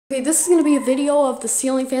Okay, this is going to be a video of the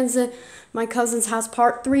ceiling fans at my cousin's house,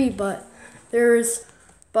 part 3, but there's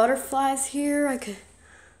butterflies here. I could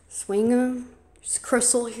swing them. There's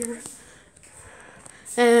crystal here.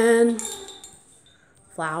 And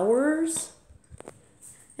flowers.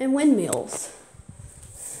 And windmills.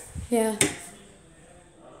 Yeah.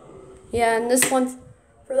 Yeah, and this one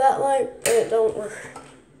for that light, it don't work.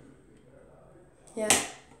 Yeah.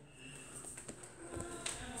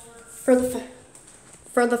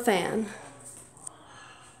 For the fan.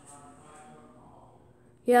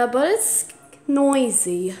 Yeah, but it's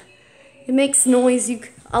noisy. It makes noise.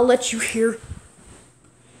 I'll let you hear.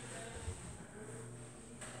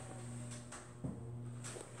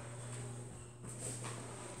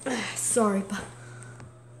 Sorry about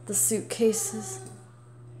the suitcases.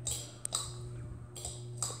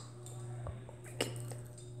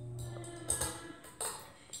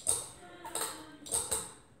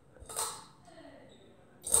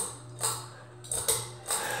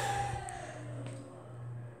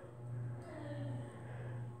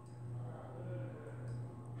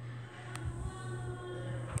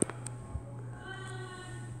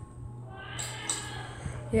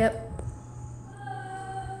 Yep.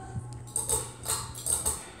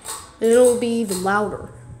 And it'll be even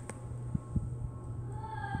louder.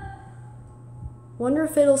 Wonder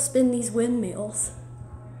if it'll spin these windmills.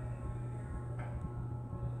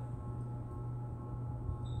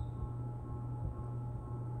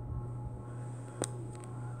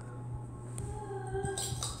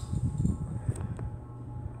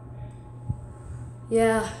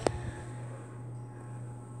 Yeah.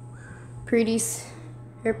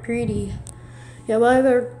 They're pretty. Yeah, but I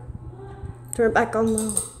better turn it back on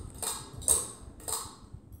low.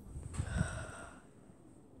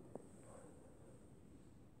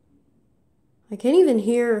 I can't even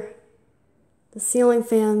hear the ceiling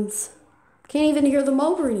fans. Can't even hear the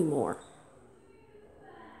motor anymore.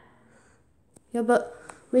 Yeah, but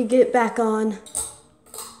let me get it back on.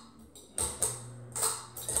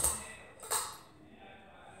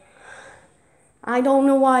 I don't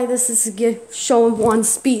know why this is showing one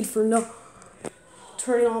speed for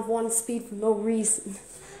turning off one speed for no reason.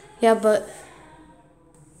 Yeah, but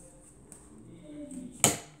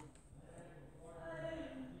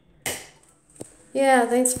yeah,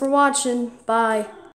 thanks for watching. Bye.